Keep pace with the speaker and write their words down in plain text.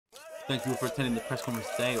Thank you all for attending the press conference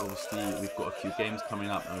today. Obviously, we've got a few games coming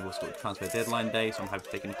up and we've also got transfer deadline day, so I'm happy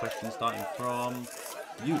to take any questions starting from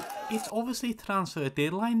you. It's obviously transfer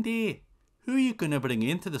deadline day. Who are you going to bring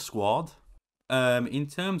into the squad? In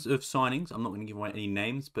terms of signings, I'm not going to give away any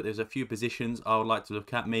names, but there's a few positions I would like to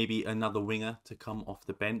look at. Maybe another winger to come off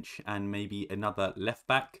the bench and maybe another left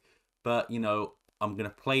back. But, you know, I'm going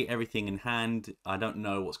to play everything in hand. I don't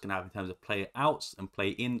know what's going to happen in terms of player outs and play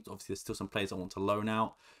in. Obviously, there's still some players I want to loan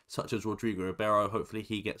out, such as Rodrigo Ribeiro. Hopefully,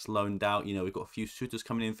 he gets loaned out. You know, we've got a few shooters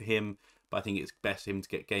coming in for him, but I think it's best for him to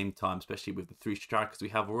get game time, especially with the 3 strikers we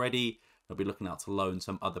have already. I'll be looking out to loan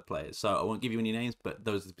some other players. So I won't give you any names, but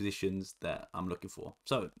those are the positions that I'm looking for.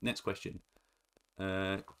 So, next question.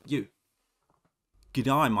 You.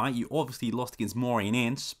 G'day, mate. You obviously lost against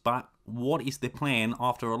Moreirense, but what is the plan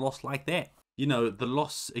after a loss like that? You know, the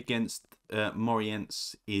loss against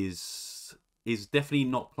Moreirense is definitely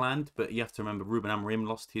not planned, but you have to remember Ruben Amorim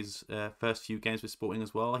lost his first few games with Sporting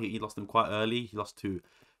as well. He lost them quite early. He lost to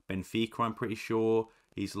Benfica, I'm pretty sure.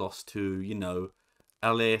 He's lost to, you know,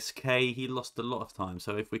 LASK. He lost a lot of time.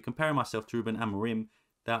 So if we're comparing myself to Ruben Amorim,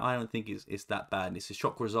 that I don't think it's that bad. It's a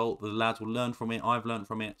shock result. The lads will learn from it. I've learned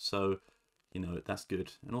from it. So, you know, that's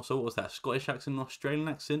good. And also, what was that? Scottish accent and Australian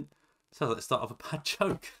accent? Sounds like the start of a bad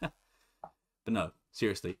joke. But no,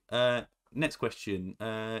 seriously. Next question.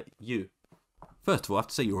 You. First of all, I have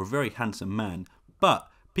to say you're a very handsome man, but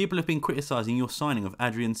people have been criticising your signing of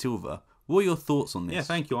Adrian Silva. What are your thoughts on this? Yeah,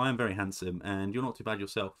 thank you. I am very handsome, and you're not too bad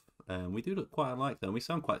yourself. We do look quite alike, though. We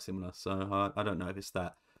sound quite similar, so I don't know if it's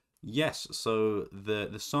that. Yes, so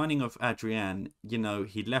the signing of Adrian, you know,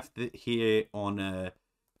 he left it here on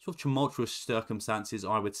sort of tumultuous circumstances,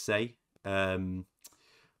 I would say.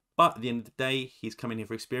 But at the end of the day, he's coming here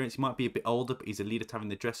for experience. He might be a bit older, but he's a leader to have in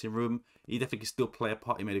the dressing room. He definitely can still play a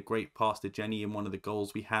part. He made a great pass to Jenny in one of the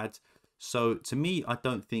goals we had. So to me, I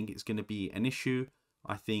don't think it's going to be an issue.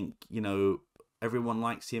 I think, you know, everyone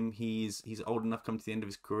likes him. He's old enough coming to the end of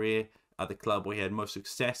his career at the club where he had most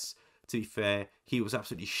success. To be fair, he was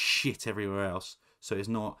absolutely shit everywhere else. So it's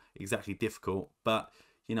not exactly difficult. But,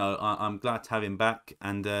 you know, I'm glad to have him back.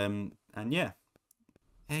 And yeah.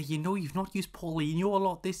 You know, you've not used Paulinho a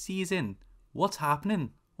lot this season. What's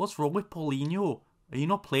happening? What's wrong with Paulinho? Are you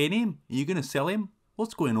not playing him? Are you going to sell him?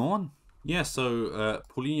 What's going on? Yeah, so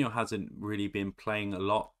Paulinho hasn't really been playing a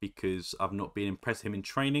lot because I've not been impressed with him in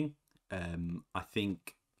training. I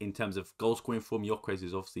think in terms of goal scoring form, Gyökeres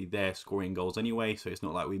is obviously there scoring goals anyway, so it's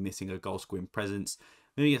not like we're missing a goal scoring presence.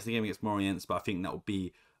 Maybe it's the game against Moreirense, but I think that will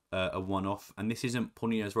be a one-off. And this isn't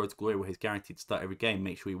Paulinho's road to glory where he's guaranteed to start every game.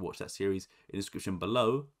 Make sure you watch that series in the description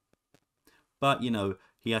below. But, you know,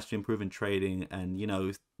 he has to improve in trading, and, you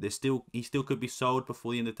know, he still could be sold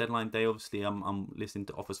before the end of deadline day. Obviously, I'm listening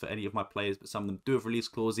to offers for any of my players, but some of them do have release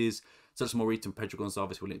clauses, such as Morita and Pedro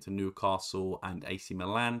Gonçalves who are linked to Newcastle and AC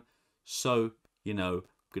Milan. So, you know,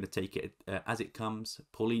 I'm going to take it as it comes.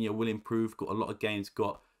 Paulinho will improve. Got a lot of games.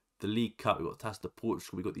 Got the League Cup. We've got Taça de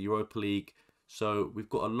Portugal. We've got the Europa League. So we've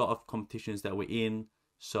got a lot of competitions that we're in.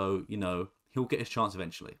 So, you know, he'll get his chance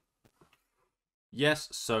eventually. Yes,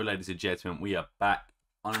 so ladies and gentlemen, we are back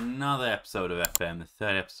on another episode of FM, the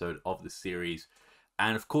 3rd episode of the series.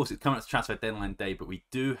 And of course, it's coming up to transfer deadline day, but we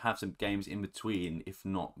do have some games in between, if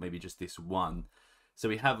not maybe just this one. So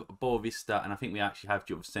we have Boavista, and I think we actually have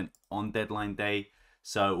Vicente on deadline day.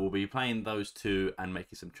 So we'll be playing those two and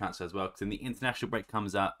making some transfers as well. Because then the international break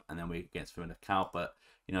comes up, and then we're against Famalicão. But,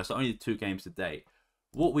 you know, so only the 2 games today.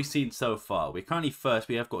 What we've seen so far, we're currently first.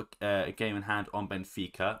 We have got a game in hand on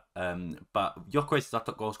Benfica. But Gyökeres is our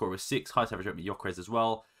top goal scorer with 6. Highest average rate with Gyökeres as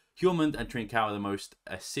well. Hjulmand and Trincão are the most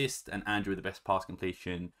assists, and Andrew the best pass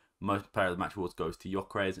completion. Most player of the match awards goes to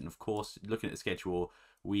Gyökeres. And of course, looking at the schedule,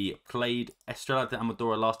 we played Estrela de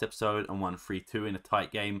Amadora last episode and won 3-2 in a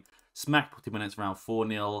tight game. Smacked Portimonense around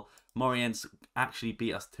 4-0. Moreirense actually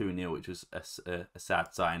beat us 2-0, which was a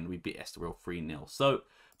sad sign. We beat Estoril 3-0. So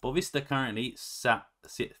Boavista currently sit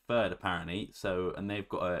 3rd apparently. So, and they've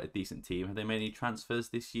got a decent team. Have they made any transfers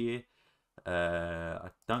this year?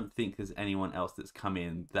 I don't think there's anyone else that's come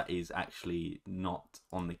in that is actually not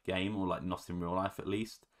on the game, or like not in real life at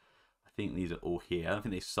least. I think these are all here. I don't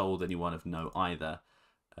think they sold anyone of note either.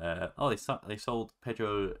 They sold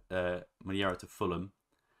Pedro Malheiro to Fulham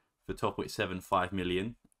for 12.75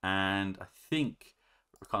 million, and I think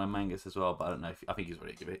Ricardo Mangas as well, but I don't know. I think he's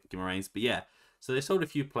already given reins. But yeah, so they sold a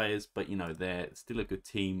few players, but you know, they're still a good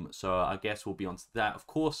team. So I guess we'll be on to that. Of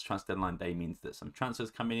course, transfer deadline day means that some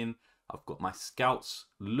transfers coming in. I've got my scouts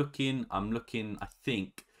looking. I'm looking, I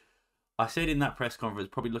think, I said in that press conference,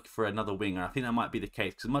 probably looking for another winger. I think that might be the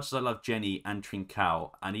case. Because as much as I love Jenny and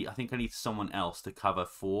Trincão, I think I need someone else to cover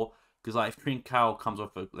for Because like if Trincao comes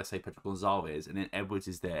off, let's say Pedro Gonzalez, and then Edwards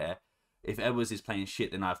is there. If Edwards is playing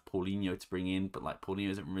shit, then I have Paulinho to bring in. But like Paulinho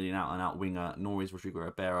isn't really an out-and-out winger, nor is Rodrigo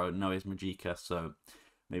Ribeiro, nor is Majica. So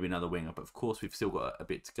maybe another winger. But of course, we've still got a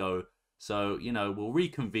bit to go. So, you know, we'll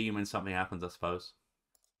reconvene when something happens, I suppose.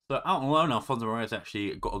 So out on loan, Alfonso Moreira's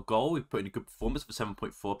actually got a goal. We've put in a good performance for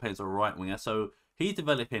 7.4 pence as a right winger. So he's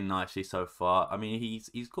developing nicely so far. I mean,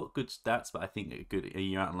 he's got good stats, but I think a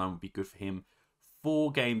year out on loan would be good for him.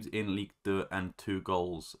 4 games in Ligue 2 and 2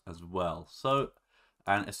 goals as well. So,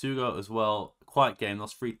 and Asugo as well. Quiet game,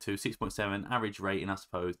 lost 3-2, 6.7, average rating, I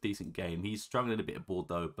suppose. Decent game. He's struggling a bit at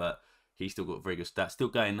Bordeaux, but he's still got very good stats. Still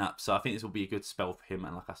going up. So I think this will be a good spell for him.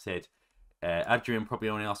 And like I said, Adrian probably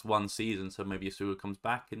only lasts 1 season, so maybe Asuga comes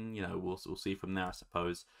back, and you know we'll see from there, I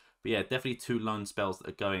suppose. But yeah, definitely 2 loan spells that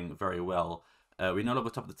are going very well. We're no longer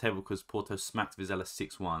top of the table because Porto smacked Vizela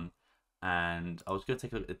 6-1, and I was going to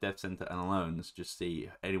take a look at the Dev Centre and loans, just see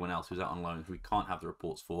anyone else who's out on loan who we can't have the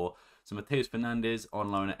reports for. So Mateus Fernandes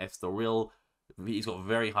on loan at Estoril. He's got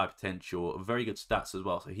very high potential, very good stats as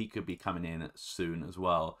well, so he could be coming in soon as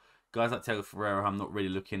well. Guys like Thiago Ferreira, I'm not really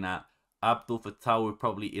looking at. Abdul Fattah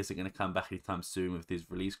probably isn't going to come back anytime soon with his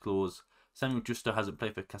release clause. Samuel Justo hasn't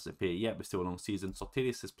played for Casapia yet, but still a long season.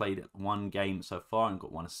 Sotiris has played 1 game so far and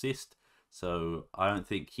got 1 assist. So I don't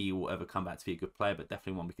think he will ever come back to be a good player, but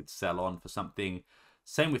definitely one we could sell on for something.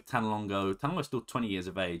 Same with Tanalongo. Tanalongo's still 20 years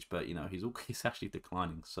of age, but you know he's actually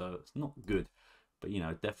declining, so it's not good. But you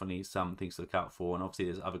know, definitely some things to look out for. And obviously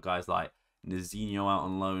there's other guys like Nazinho out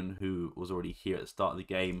on loan who was already here at the start of the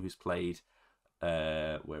game, who's played...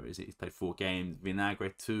 where is it? He's played 4 games.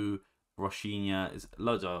 Vinagre 2, Rochinha, there's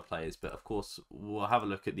loads of other players, but of course we'll have a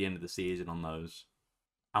look at the end of the season on those.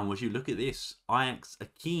 And would you look at this? Ajax are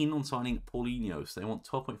keen on signing Paulinho, so they want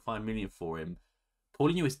 12.5 million for him.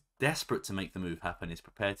 Paulinho is desperate to make the move happen. He's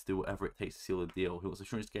prepared to do whatever it takes to seal the deal. He wants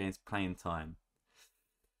assurance to gain his playing time.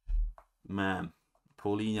 Man,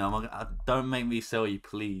 Paulinho, don't make me sell you,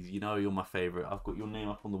 please. You know you're my favourite. I've got your name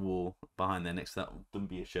up on the wall behind there next to that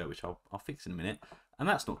Dumbia shirt, which I'll fix in a minute. And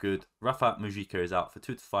that's not good. Rafa Mujica is out for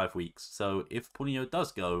 2 to 5 weeks. So if Paulinho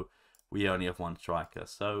does go, we only have 1 striker.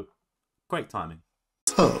 So great timing.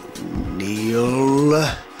 Oh, Neil.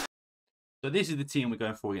 So this is the team we're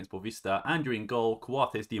going for against Boavista. Andrew in goal,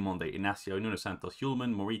 Coates, Diamonde, Inacio, Nuno Santos,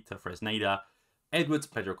 Hulman, Morita, Fresneda, Edwards,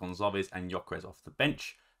 Pedro Gonzalez, and Gyökeres off the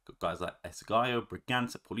bench. Got guys like Esgaio,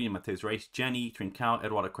 Brigante, Paulinho, Mateus Reis, Jenny, Trincao,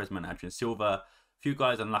 Eduardo Cresman, Adrian Silva. A few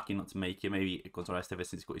guys unlucky not to make it. Maybe Gonzalo Esteves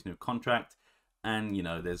since he's got his new contract. And, you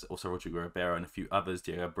know, there's also Rodrigo Ribeiro and a few others,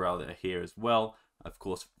 Diego Brau, that are here as well. Of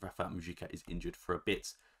course, Rafa Mujica is injured for a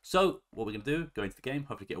bit. So, what we're going to do, go into the game,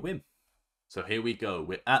 hopefully get a win. So, here we go.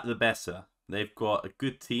 We're at the Bessa. They've got a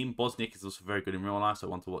good team. Bosniak is also very good in real life, so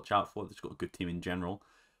one to watch out for. They've got a good team in general.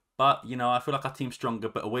 But, you know, I feel like our team's stronger,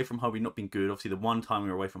 but away from home, we've not been good. Obviously, the one time we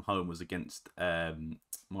were away from home was against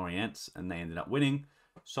Morientes, and they ended up winning.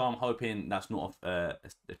 So, I'm hoping that's not a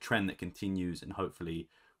trend that continues, and hopefully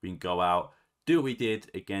we can go out, do what we did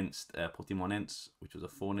against Portimonense, which was a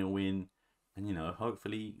 4-0 win, and, you know,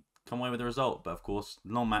 hopefully come away with a result. But, of course,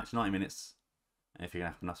 long match, 90 minutes. Anything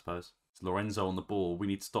can happen, I suppose. It's Lorenzo on the ball. We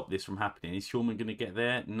need to stop this from happening. Is Schulman going to get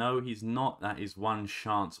there? No, he's not. That is 1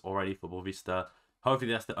 chance already for Boavista.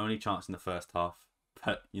 Hopefully, that's the only chance in the first half.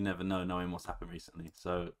 But you never know, knowing what's happened recently.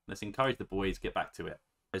 So, let's encourage the boys to get back to it.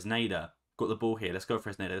 Fresneda. Got the ball here. Let's go,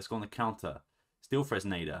 Fresneda. Let's go on the counter. Still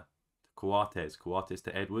Fresneda. Coates. Coates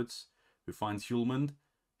to Edwards, who finds Hulman.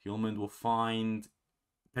 Hulman will find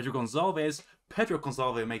Pedro Gonzalez. Pedro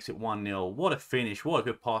Gonzalez makes it 1-0. What a finish. What a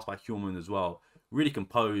good pass by Hulman as well. Really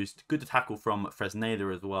composed. Good tackle from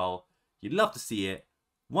Fresneda as well. You'd love to see it.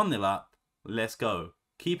 1-0 up. Let's go.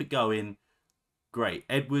 Keep it going. Great.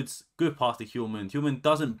 Edwards, good pass to Hulman. Hulman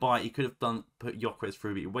doesn't bite. He could have put Gyökeres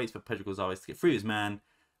through, but he waits for Pedro Gonzalez to get through his man.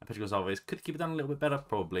 And Pedro Gonzalez could keep it done a little bit better,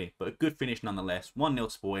 probably. But a good finish nonetheless.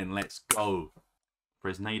 1-0 Sporting. Let's go.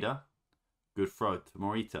 Fresneda. Good throw to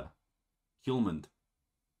Morita. Hulman.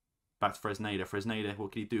 Back to Fresneda. Fresneda,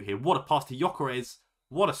 what can he do here? What a pass to Gyökeres.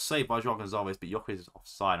 What a save by João Gonzalez, but Gyökeres is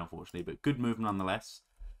offside, unfortunately. But good move nonetheless.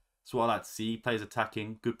 That's what I like to see. Plays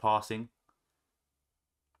attacking. Good passing.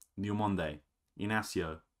 Diamonde.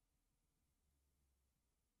 Inacio.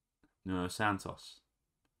 Nuno Santos.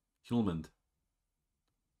 Hulman.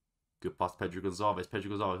 Good pass to Pedro Gonzalez. Pedro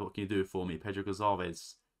Gonzalez, what can you do for me? Pedro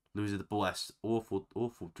Gonzalez loses the ball. That's awful,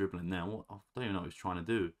 awful dribbling there. What, I don't even know what he's trying to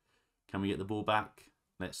do. Can we get the ball back?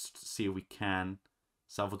 Let's see if we can.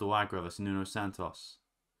 Salvador Agra versus Nuno Santos.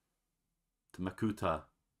 To Makuta.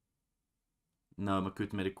 No,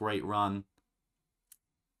 Makuta made a great run.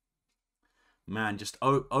 man, just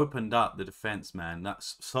opened up the defense, man.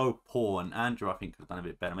 That's so poor. And Andrew, I think, could have done a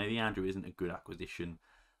bit better. Maybe Andrew isn't a good acquisition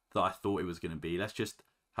that I thought it was going to be. Let's just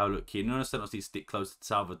have a look here. Nuno Santos needs to stick close to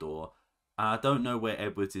Salvador. I don't know where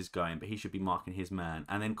Edwards is going, but he should be marking his man.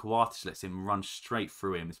 And then Coates lets him run straight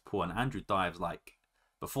through him. It's poor. And Andrew dives like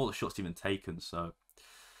before the shot's even taken. So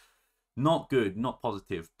not good, not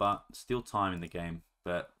positive, but still time in the game.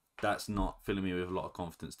 But that's not filling me with a lot of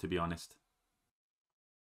confidence, to be honest.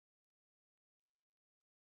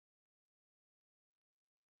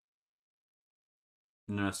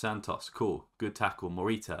 Nuno Santos, cool. Good tackle.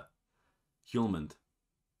 Morita. Hjulmand.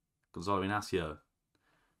 Gonzalo Inacio.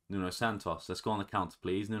 Nuno Santos. Let's go on the counter,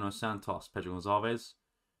 please. Nuno Santos. Pedro Gonçalves.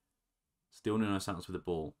 Still Nuno Santos with the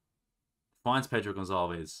ball. Finds Pedro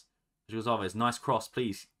Gonçalves. Pedro Gonçalves. Nice cross,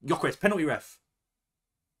 please. Gyökeres. Penalty, ref.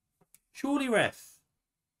 Surely, ref.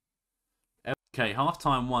 Okay,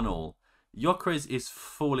 half-time 1-1. Gyökeres is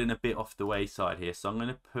falling a bit off the wayside here, so I'm going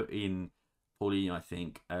to put in Paulinho, I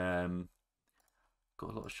think.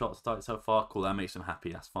 Got a lot of shots started so far. Cool, that makes them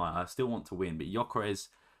happy. That's fine. I still want to win, but Gyökeres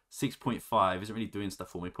 6.5 isn't really doing stuff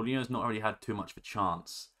for me. Paulinho's not really had too much of a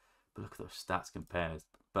chance, but look at those stats compared.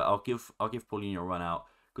 But I'll give Paulinho a run out.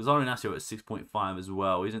 Gonzalo Inacio at 6.5 as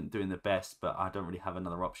well. He isn't doing the best, but I don't really have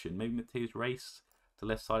another option. Maybe Mateus Reis to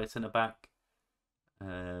left-sided centre back.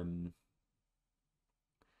 You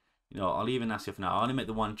know, I'll leave Inacio for now. I'll only make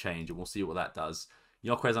the one change, and we'll see what that does.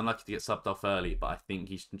 Gyökeres unlucky to get subbed off early, but I think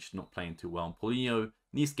he's just not playing too well. And Paulinho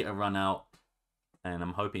needs to get a run out, and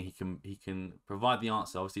I'm hoping he can provide the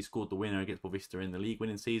answer. Obviously, he scored the winner against Boavista in the league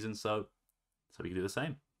winning season, so he can do the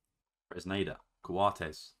same. Fresneda,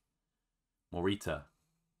 Coates, Morita,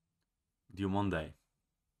 Diomande,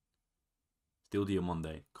 still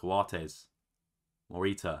Diomande, Coates,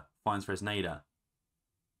 Morita finds Fresneda,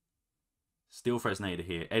 still Fresneda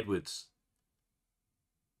here. Edwards.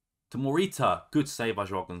 To Morita. Good save by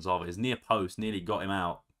João Gonçalves. Near post. Nearly got him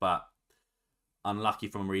out. But unlucky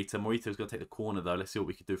from Morita. Morita's going to take the corner though. Let's see what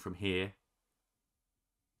we can do from here.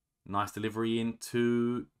 Nice delivery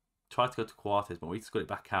into... Tried to go to Coates. But Morita's got it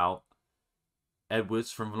back out. Edwards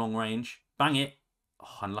from long range. Bang it.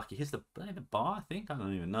 Oh, unlucky. Here's the bar, I think. I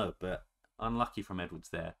don't even know. But unlucky from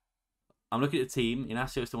Edwards there. I'm looking at the team.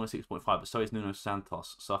 Inacio is still on 6.5. But so is Nuno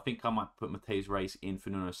Santos. So I think I might put Mateus Reis in for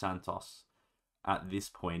Nuno Santos at this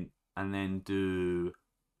point. And then do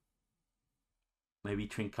maybe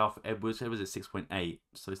Trincao for Edwards. Edwards at 6.8,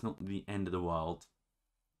 so it's not the end of the world.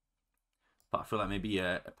 But I feel like maybe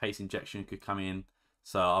a pace injection could come in.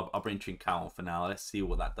 So I'll bring Trincao on for now. Let's see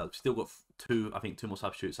what that does. We've still got two more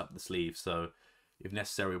substitutes up the sleeve. So if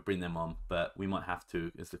necessary, we'll bring them on. But we might have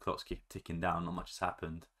to as the clock's ticking down. Not much has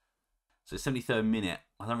happened. So 73rd minute.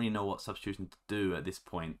 I don't really know what substitution to do at this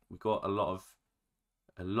point. We've got a lot of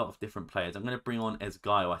different players. I'm going to bring on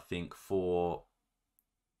Esgaio, I think, for...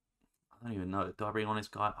 I don't even know. Do I bring on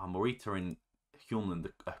Esgaio? Oh, Morita and Hjulmand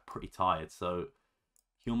are pretty tired. So,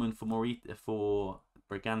 Hjulmand for Morita, for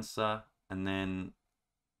Bragança. And then...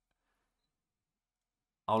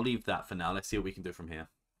 I'll leave that for now. Let's see what we can do from here.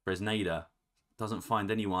 Fresneda doesn't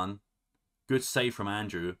find anyone. Good save from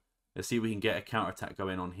Andrew. Let's see if we can get a counter-attack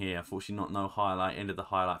going on here. Unfortunately, no highlight. Ended the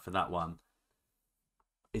highlight for that one.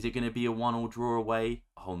 Is it going to be a 1-1 draw away?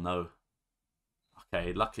 Oh, no.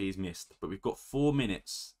 Okay, luckily he's missed. But we've got 4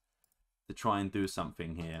 minutes to try and do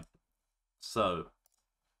something here. So,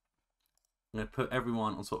 I'm going to put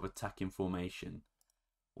everyone on sort of attacking formation.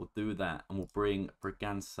 We'll do that. And we'll bring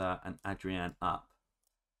Bragança and Adrian up.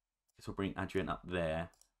 Guess we'll bring Adrian up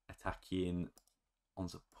there. Attacking on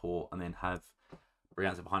support. And then have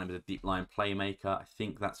Bragança behind him as a deep line playmaker. I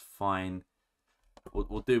think that's fine.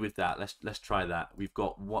 We'll do with that. Let's try that. We've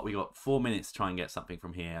got 4 minutes to try and get something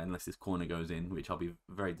from here, unless this corner goes in, which I'll be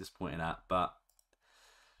very disappointed at. But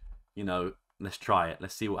you know, let's try it.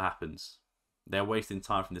 Let's see what happens. They're wasting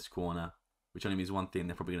time from this corner, which only means one thing: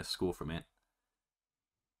 they're probably going to score from it.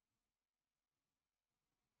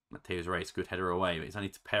 Mateus Reis, good header away, but it's only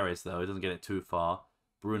to Perez though. It doesn't get it too far.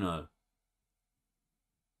 Bruno.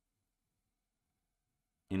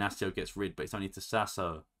 Inacio gets rid, but it's only to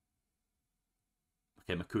Sasso.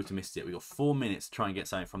 Okay, Makuta missed it. We've got 4 minutes to try and get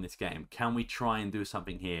something from this game. Can we try and do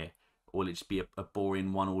something here? Or will it just be a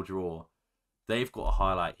boring 1-1 draw? They've got a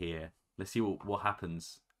highlight here. Let's see what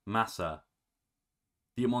happens. Massa.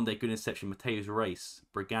 Diomande, good interception. Mateus Reis.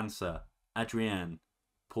 Bragança. Adrian.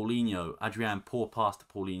 Paulinho. Adrian, poor pass to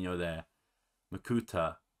Paulinho there.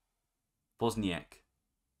 Makuta. Bosniak.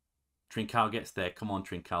 Trincao gets there. Come on,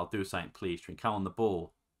 Trincao. Do something, please. Trincao on the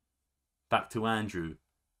ball. Back to Andrew.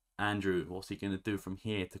 Andrew, what's he going to do from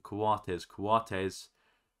here to Coates? Coates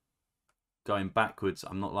going backwards.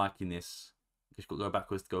 I'm not liking this. Just got to go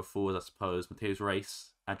backwards to go forward, I suppose. Mateus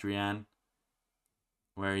Race, Adrian.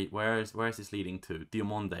 Where is this leading to?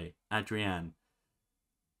 Diamonde, Adrian.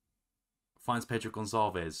 Finds Pedro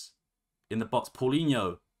Gonçalves. In the box,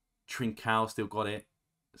 Paulinho. Trincao still got it.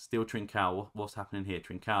 Still Trincao. What's happening here?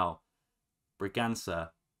 Trincao.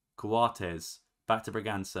 Bragança. Coates. Back to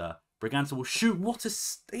Bragança. Bragança will shoot. What a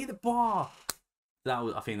stay the bar.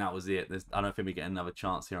 I think that was it. I don't think we get another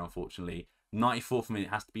chance here, unfortunately. 94th minute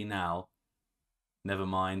has to be now. Never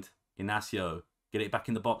mind. Inacio. Get it back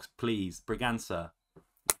in the box, please. Bragança.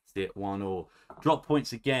 That's it. 1-1. Drop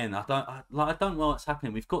points again. I don't know what's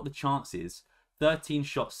happening. We've got the chances. 13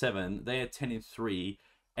 shots, 7. They had 10 in 3.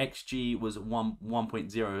 XG was 1.08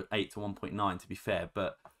 to 1.9 to be fair,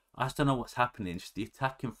 but I just don't know what's happening. Just the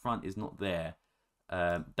attack in front is not there.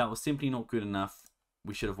 That was simply not good enough.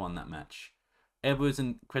 We should have won that match. Edwards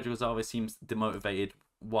and Pedro Gonçalves seems demotivated.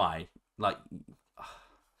 Why? Like,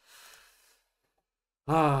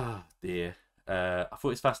 dear. I thought it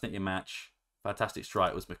was a fascinating match. Fantastic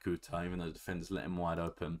strike was Makuta, even though the defenders let him wide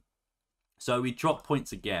open. So we dropped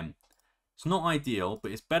points again. It's not ideal,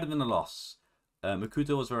 but it's better than a loss.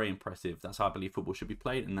 Makuta was very impressive. That's how I believe football should be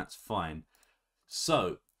played, and that's fine.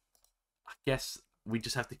 So, I guess we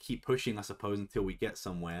just have to keep pushing, I suppose, until we get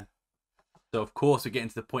somewhere. So, of course, we're getting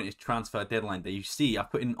to the point it's transfer deadline day. You see, I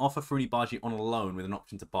put in an offer for Unibaji on a loan with an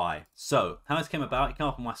option to buy. So, how this came about, it came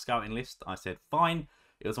up on my scouting list. I said, fine.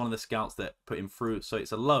 It was one of the scouts that put him through. So,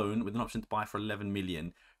 it's a loan with an option to buy for 11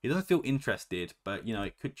 million. He doesn't feel interested, but, you know,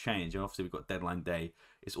 it could change. And obviously, we've got deadline day.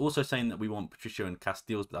 It's also saying that we want Patricio and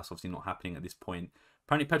Castiles, but that's obviously not happening at this point.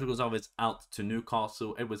 Apparently, Pedro Gonçalves out to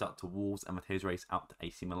Newcastle, Edwards out to Wolves, and Mateus Reis out to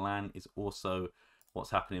AC Milan is also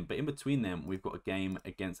what's happening. But in between them, we've got a game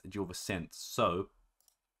against Gil Vicente. So,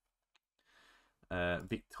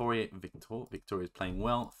 Victoria is playing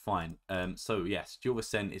well, fine. So yes, Gil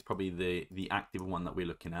Vicente is probably the active one that we're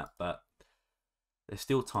looking at, but there's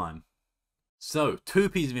still time. So, 2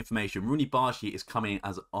 pieces of information. Rooney Barshi is coming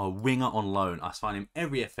as a winger on loan. I sign him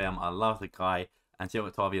every FM. I love the guy. And Thiago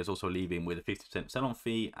Octavio is also leaving with a 50% sell-on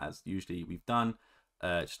fee, as usually we've done.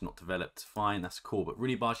 Just not developed. Fine, that's cool. But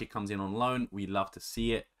Rooney Barshi comes in on loan. We love to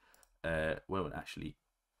see it. Where would actually...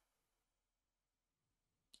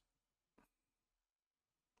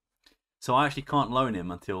 So I actually can't loan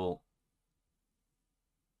him until...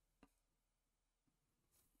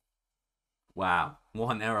 Wow,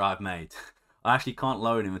 what an error I've made. I actually can't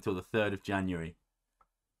loan him until the 3rd of January.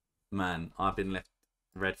 Man, I've been left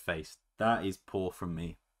red-faced. That is poor from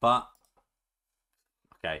me. But,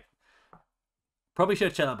 okay. Probably should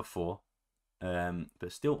have checked that before.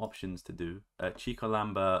 But still options to do. Chico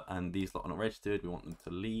Lamba and these lot are not registered. We want them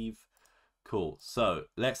to leave. Cool. So,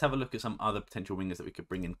 let's have a look at some other potential wingers that we could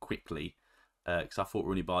bring in quickly. Because I thought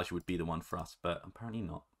Rooney Barshi would be the one for us, but apparently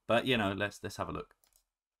not. But, you know, let's have a look.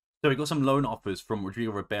 So we got some loan offers from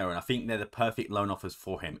Rodrigo Ribeiro, and I think they're the perfect loan offers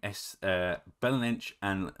for him. Belenench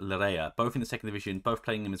and Larrea, both in the 2nd division, both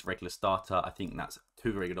playing him as regular starter. I think that's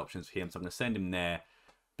 2 very good options for him, so I'm going to send him there.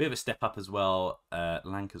 Bit of a step up as well.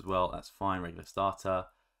 Lank as well, that's fine, regular starter.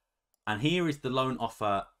 And here is the loan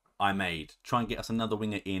offer I made. Try and get us another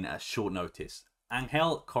winger in at short notice.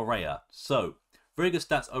 Angel Correa. So, very good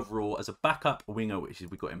stats overall. As a backup winger, which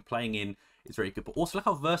is we got him playing in, is very good. But also look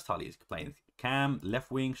how versatile he is playing. Cam,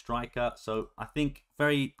 left wing, striker. So I think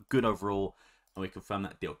very good overall. And we confirm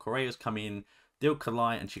that deal. Correa's come in. Dil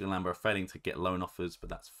Kalai and Chigalamba are failing to get loan offers, but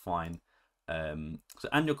that's fine. So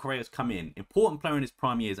Angel Correa's come in. Important player in his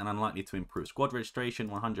prime years and unlikely to improve. Squad registration,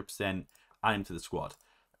 100%. Add him to the squad.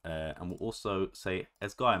 And we'll also say,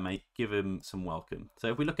 as guy, mate, give him some welcome.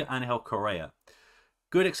 So if we look at Angel Correa,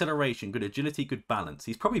 good acceleration, good agility, good balance.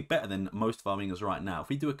 He's probably better than most of our wingers right now. If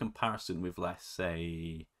we do a comparison with, let's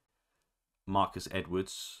say, Marcus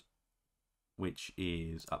Edwards, which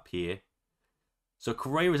is up here. So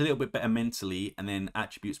Correa is a little bit better mentally, and then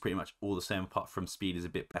attributes pretty much all the same, apart from speed is a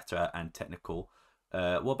bit better and technical.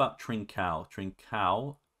 What about Trincao?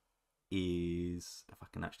 Trincao is, if I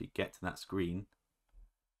can actually get to that screen.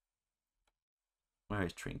 Where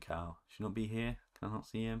is Trincao? Should he not be here? Can I not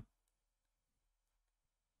see him?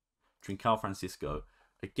 Trincao Francisco.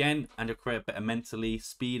 Again, Angel Correa better mentally,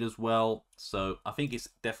 speed as well. So I think it's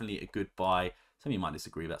definitely a good buy. Some of you might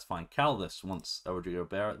disagree, that's fine. Caldas wants Rodrigo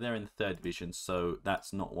Ribeiro. They're in the 3rd division, so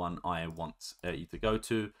that's not one I want you to go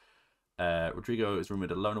to. Rodrigo is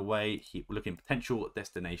rumoured a loan away. We're looking at potential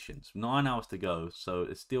destinations. 9 hours to go, so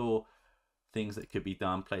there's still things that could be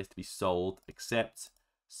done, players to be sold, except...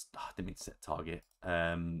 I didn't mean to set target.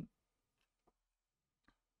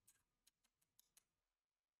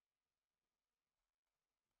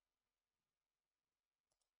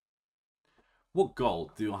 What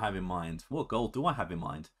goal do I have in mind? What goal do I have in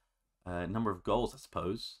mind? Number of goals, I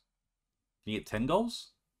suppose. Can you get 10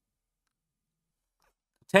 goals?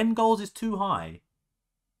 10 goals is too high.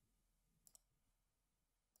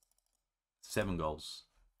 7 goals.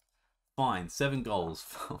 Fine, 7 goals.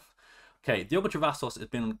 Okay, Diogo Travassos has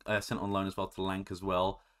been sent on loan as well to Lank as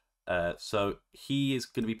well. So he is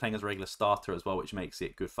going to be playing as a regular starter as well, which makes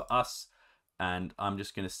it good for us. And I'm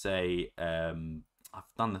just going to say, I've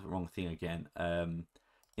done the wrong thing again.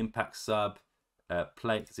 Impact sub,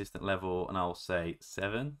 play at consistent level, and I'll say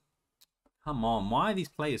 7. Come on, why are these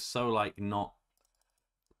players so like not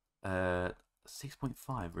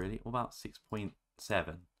 6.5 really? What about 6.7?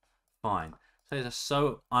 Fine. So they're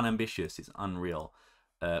so unambitious, it's unreal.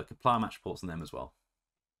 Apply match reports on them as well.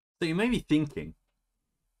 So you may be thinking,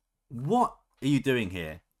 what are you doing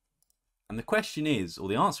here? And the question is, or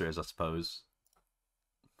the answer is, I suppose,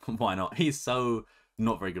 why not? He's so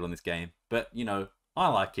not very good on this game, but you know, I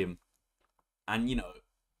like him, and you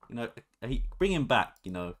know, bring him back.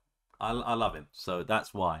 You know, I love him, so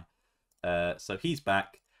that's why. So he's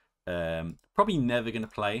back. Probably never gonna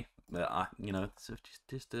play. You know, so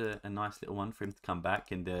just a nice little one for him to come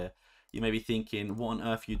back. And you may be thinking, what on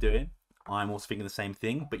earth are you doing? I'm also thinking the same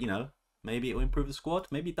thing, but you know, maybe it will improve the squad,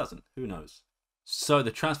 maybe it doesn't. Who knows? So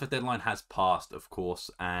the transfer deadline has passed, of course,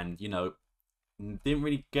 and you know, didn't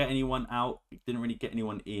really get anyone out, didn't really get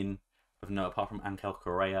anyone in of note apart from Angel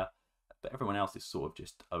Correa, but everyone else is sort of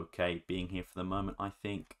just okay being here for the moment. I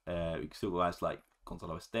think we still got guys like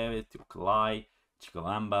Gonzalo Esteves, Kalai,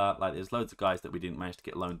 Chicolamba. Like there's loads of guys that we didn't manage to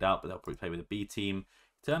get loaned out, but they'll probably play with the B team.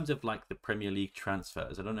 In terms of like the Premier League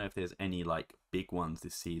transfers, I don't know if there's any like big ones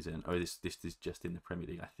this season, or this is just in the Premier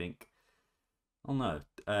League, I think. Oh no.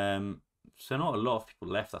 So not a lot of people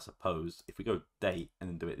left, I suppose. If we go date and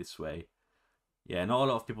then do it this way, yeah, not a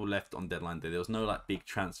lot of people left on deadline day. There was no like big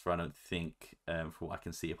transfer, I don't think, from what I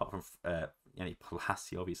can see, apart from Yannick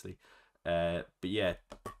Palasi, obviously. But yeah,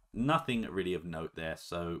 nothing really of note there,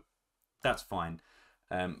 so that's fine.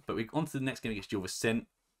 But we're on to the next game against Gil Vicente,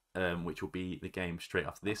 which will be the game straight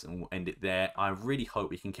after this, and we'll end it there. I really hope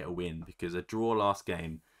we can get a win, because a draw last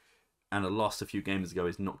game and a loss a few games ago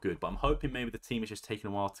is not good. But I'm hoping maybe the team is just taking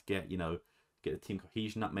a while to get, you know, get the team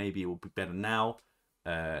cohesion up. Maybe it will be better now.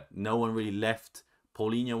 No one really left.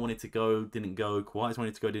 Paulinho wanted to go, didn't go. Kawhi's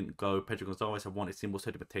wanted to go, didn't go. Pedro Gonzalez had wanted Simbo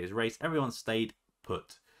Soto Mateo's race. Everyone stayed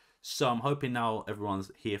put. So I'm hoping now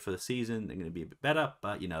everyone's here for the season. They're going to be a bit better.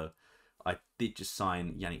 But, you know, I did just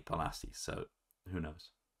sign Yannick Palasi, so who knows.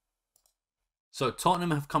 So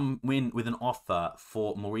Tottenham have come in with an offer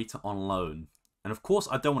for Morita on loan. And of course,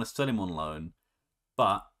 I don't want to sell him on loan.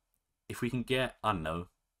 But if we can get, I don't know,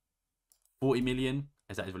 40 million,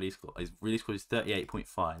 is that his release clause? His release clause is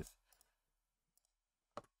 38.5.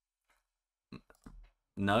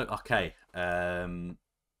 No? Okay. I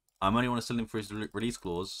only want to sell him for his release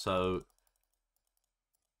clause, so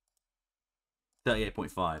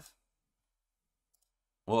 38.5.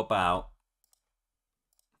 What about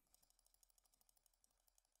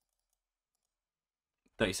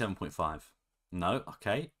 37.5? No?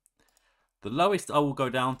 Okay. The lowest I will go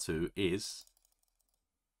down to is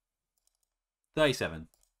 37.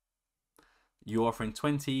 You're offering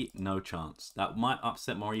 20, no chance. That might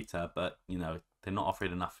upset Morita, but, you know, they're not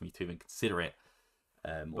offering enough for me to even consider it.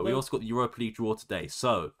 But we also got the Europa League draw today.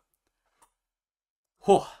 So,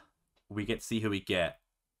 we get to see who we get.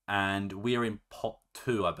 And we are in pot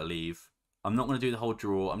 2, I believe. I'm not going to do the whole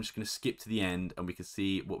draw. I'm just going to skip to the end and we can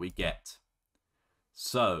see what we get.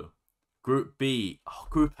 So, Group B. Oh,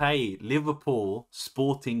 Group A. Liverpool,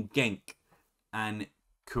 Sporting, Genk, and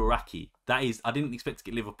Kuraki. That is, I didn't expect to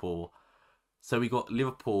get Liverpool. So we got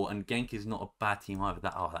Liverpool, and Genk is not a bad team either.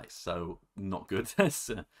 That is so not good.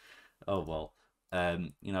 Oh well.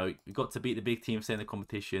 You know, we got to beat the big team, stay in the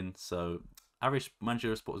competition. So average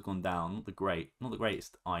managerial support has gone down. Not the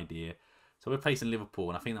greatest idea. So we're facing Liverpool,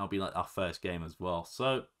 and I think that'll be like our first game as well.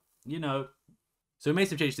 So, you know. So we made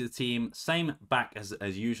some changes to the team. Same back as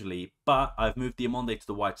usually, but I've moved Diamonde to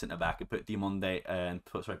the wide centre back and put Diamonde and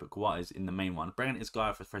put Coates in the main one. Brilliant is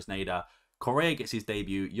guy for Fresneda. Correa gets his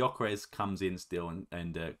debut. Gyökeres comes in still,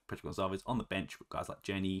 and Pedro Gonzalez on the bench with guys like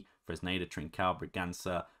Jenny, Fresneda, Trincao,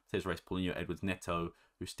 Bragança, Tez Reyes, Paulinho, Edwards, Neto,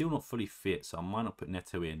 who's still not fully fit, so I might not put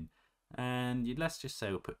Neto in. And let's just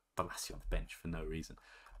say we'll put Balassi on the bench for no reason.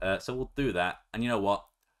 So we'll do that. And you know what?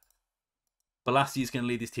 Balassi is going to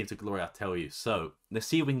lead this team to glory, I tell you. So let's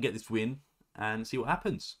see if we can get this win and see what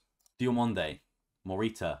happens. Diamonde,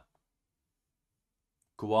 Morita,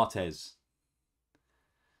 Coates,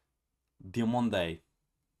 Diamonde.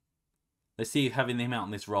 Let's see if having him out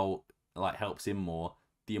on this role like helps him more.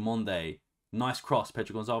 Diamonde, nice cross.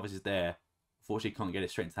 Pedro Gonzalez is there. Unfortunately, can't get it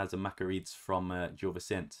straight into the hands of Macarids from Gil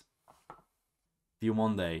Vicente.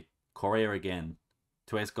 Diomande. Correa again.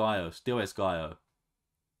 To Esgaio. Still Esgaio.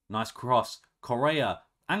 Nice cross. Correa.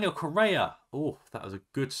 Angel Correa. Oh, that was a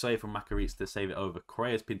good save from Macarids to save it over.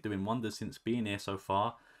 Correa's been doing wonders since being here so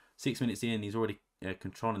far. 6 minutes in, he's already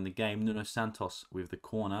controlling the game. Nuno Santos with the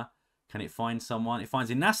corner. Can it find someone? It finds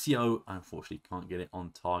Inacio. Unfortunately, can't get it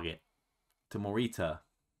on target. To Morita.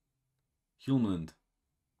 Hulmund.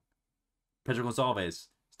 Pedro Gonçalves.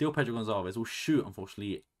 Still Pedro Gonçalves. Will shoot,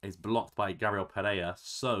 unfortunately, is blocked by Gabriel Pereira.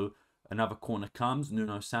 So, another corner comes.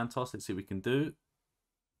 Nuno Santos. Let's see what we can do.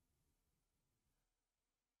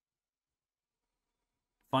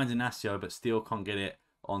 Finds Inacio, but still can't get it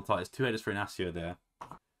on target. There's 2 headers for Inacio there.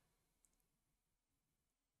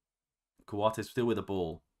 Coates still with the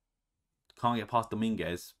ball. Can't get past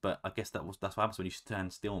Dominguez, but I guess that's what happens when you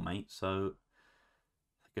stand still, mate. So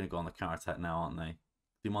they're going to go on the counter-attack now, aren't they?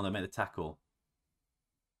 Dumont, they make the tackle.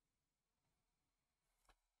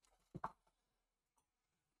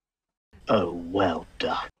 Oh, well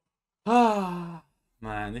done. Ah,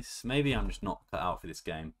 man, maybe I'm just not cut out for this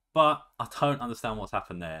game. But I don't understand what's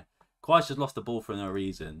happened there. Quite just lost the ball for no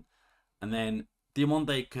reason. And then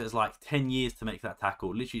Diomande has like 10 years to make that tackle.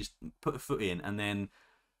 Literally just put a foot in, and then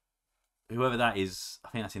whoever that is, I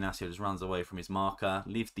think that's Inacio, just runs away from his marker,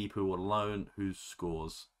 leaves Deepu alone, who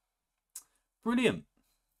scores. Brilliant.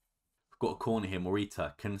 We've got a corner here,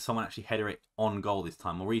 Morita. Can someone actually header it on goal this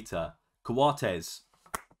time? Morita. Coates.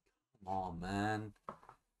 Come on, man.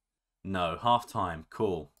 No, half time.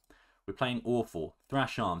 Cool. We're playing awful.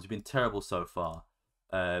 Thrash arms. We've been terrible so far.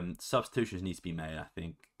 Substitutions need to be made, I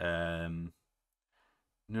think.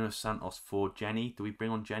 Nuno Santos for Jenny. Do we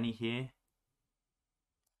bring on Jenny here?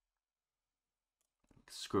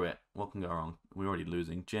 Screw it. What can go wrong? We're already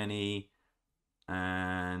losing. Jenny.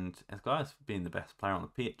 And this guy's been the best player on the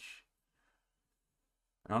pitch.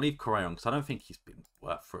 And I'll leave Correa on because I don't think he's been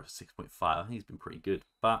worth for a 6.5. I think he's been pretty good.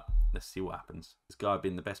 But let's see what happens. This guy has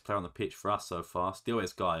been the best player on the pitch for us so far. Still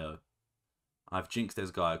Esgaio. I've jinxed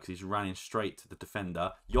Esgaio because he's running straight to the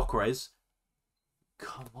defender. Gyökeres.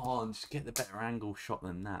 Come on, just get the better angle shot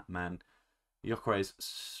than that, man. Gyökeres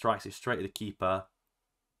strikes it straight to the keeper.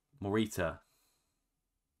 Morita.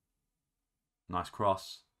 Nice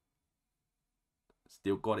cross.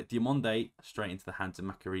 Still got it. Diomande straight into the hands of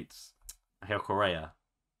Macarids. Angel Correa.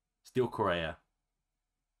 Still Correa.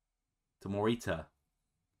 To Morita.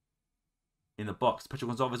 In the box. Pedro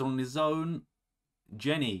Gonçalves on his own.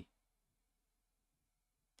 Jenny.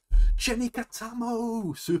 Jenny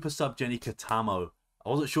Catamo. Super sub Jenny Catamo. I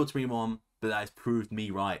wasn't sure to bring him on, but that has proved me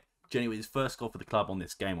right. Jenny with his first goal for the club on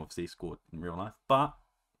this game. Obviously, he scored in real life. But,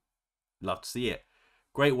 love to see it.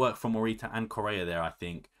 Great work from Morita and Correa there, I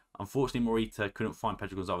think. Unfortunately, Morita couldn't find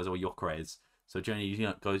Pedro Gonçalves or Gyökeres. So Jenny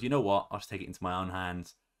goes, you know what? I'll just take it into my own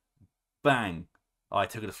hands. Bang. Oh, I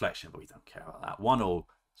took a deflection, but we don't care about that. 1-1.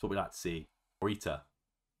 That's what we like to see. Morita.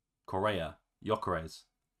 Correa. Gyökeres.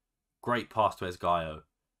 Great pass to Esgaio.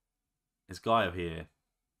 Esgaio here.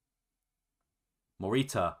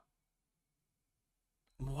 Morita.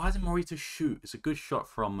 Why doesn't Morita shoot? It's a good shot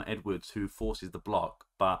from Edwards who forces the block,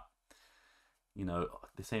 but you know,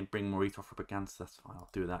 they're saying bring Morita off for Braganza. That's fine. I'll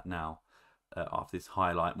do that now. After this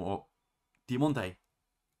highlight. More Diomande.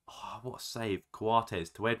 Oh, what a save.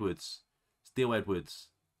 Coates to Edwards. Still Edwards.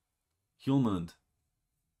 Hulmund.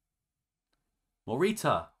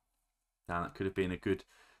 Morita. Damn, that could have been a good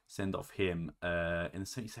send off him. In the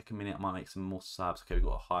 72nd minute, I might make some more subs. Okay, we've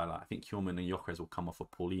got a highlight. I think Hulmund and Gyökeres will come off for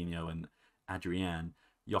Paulinho and Adrian.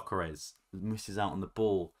 Gyökeres misses out on the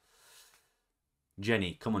ball.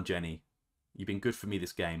 Jenny. Come on, Jenny. You've been good for me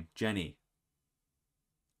this game. Jenny.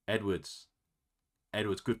 Edwards.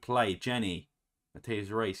 Edwards, good play. Jenny. Mateus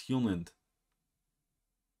Reis. Hulmund.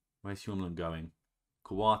 Where's Hulmund going?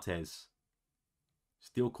 Coates.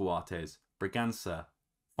 Still Coates. Braganza.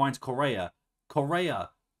 Finds Correa. Correa.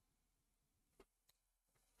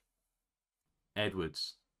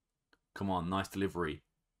 Edwards. Come on, nice delivery.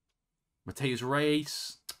 Mateus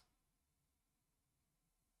Reis.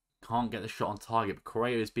 Can't get the shot on target, but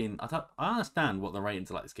Correa has been... I understand what the ratings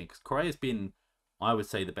are like this game, because Correa has been, I would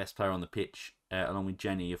say, the best player on the pitch, along with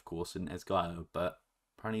Jenny, of course, and Esgaio, but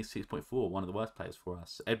apparently 6.4, one of the worst players for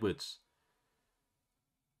us. Edwards.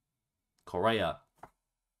 Correa.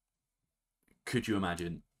 Could you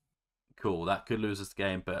imagine? Cool, that could lose us the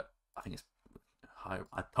game, but I think it's... I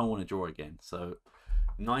don't want to draw again. So,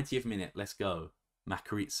 90th minute, let's go.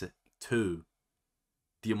 Macarids 2.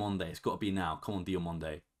 Diomande, it's got to be now. Come on,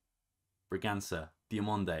 Diomande. Braganza,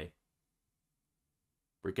 Diomande.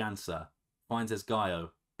 Braganza finds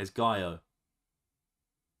Esgaio. Esgaio.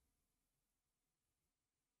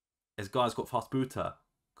 This guy's got fast booter.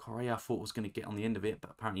 Correa I thought was going to get on the end of it, but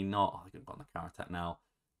apparently not. Oh, they're going to go on the counter attack now.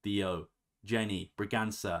 Theo, Jenny,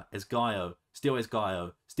 Braganza, Esgaio, still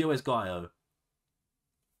Esgaio, still Esgaio.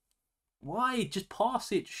 Why? Just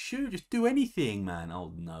pass it, shoot, just do anything, man.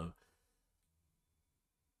 Oh no.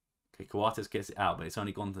 Okay, Coates gets it out, but it's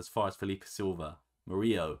only gone as far as Felipe Silva.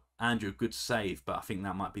 Murillo, Andrew, good save, but I think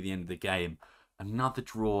that might be the end of the game. Another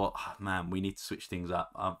draw. Oh, man, we need to switch things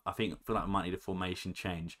up. I feel like we might need a formation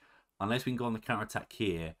change. Unless we can go on the counter-attack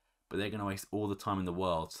here, but they're going to waste all the time in the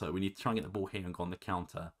world. So we need to try and get the ball here and go on the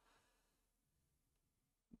counter.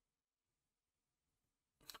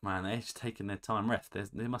 Man, they're just taking their time. Ref, there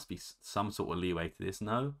must be some sort of leeway to this,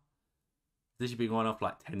 no? This should be going off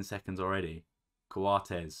like 10 seconds already.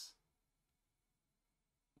 Coates.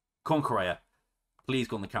 Correa. Please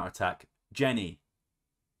go on the counter-attack. Jenny.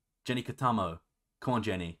 Jenny Katamo. Come on,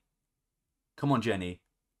 Jenny. Come on, Jenny.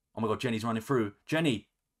 Oh my god, Jenny's running through. Jenny.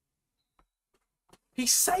 He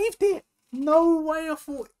saved it. No way. I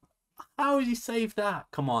thought. How has he saved that?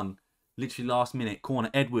 Come on. Literally last minute. Corner.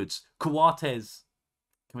 Edwards. Coates.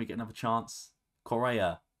 Can we get another chance?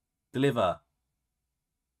 Correa. Deliver.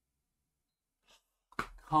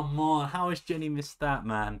 Come on. How has Jenny missed that,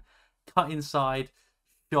 man? Cut inside.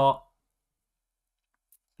 Shot.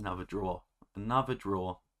 Another draw. Another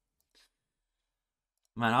draw.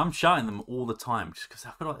 Man, I'm shouting them all the time just because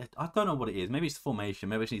I feel like I don't know what it is. Maybe it's the formation.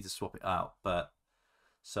 Maybe I just need to swap it out. But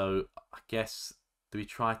so I guess, do we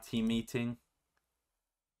try team meeting?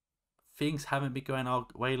 Things haven't been going our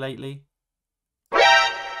way lately.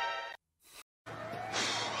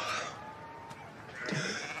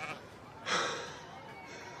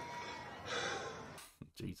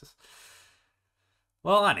 Jesus.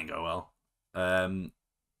 Well, that didn't go well.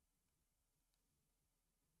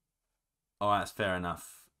 Alright, that's fair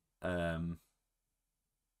enough.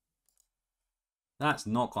 That's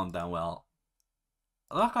not gone down well.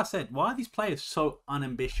 Like I said, why are these players so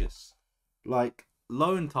unambitious? Like,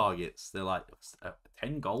 loan targets, they're like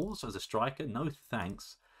 10 goals as a striker? No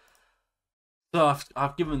thanks. So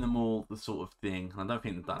I've given them all the sort of thing. I don't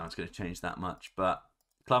think the dynamic's going to change that much, but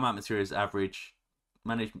club atmosphere is average.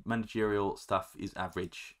 Managerial stuff is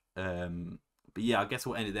average. But yeah, I guess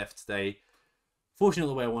we'll end it there for today.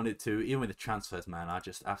 Fortunately, the way I wanted to, even with the transfers, man, I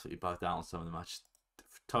just absolutely bugged out on some of them. I just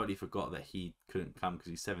totally forgot that he couldn't come because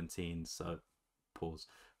he's 17. So pause.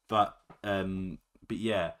 But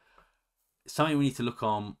yeah, something we need to look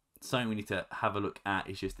on, something we need to have a look at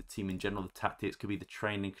is just the team in general. The tactics could be the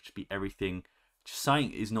training, could just be everything. Just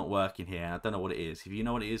something is not working here. I don't know what it is. If you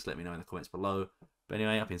know what it is, let me know in the comments below. But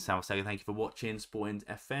anyway, I've been Sam Sega. Thank you for watching Sporting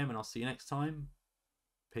FM, and I'll see you next time.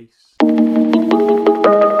 Peace.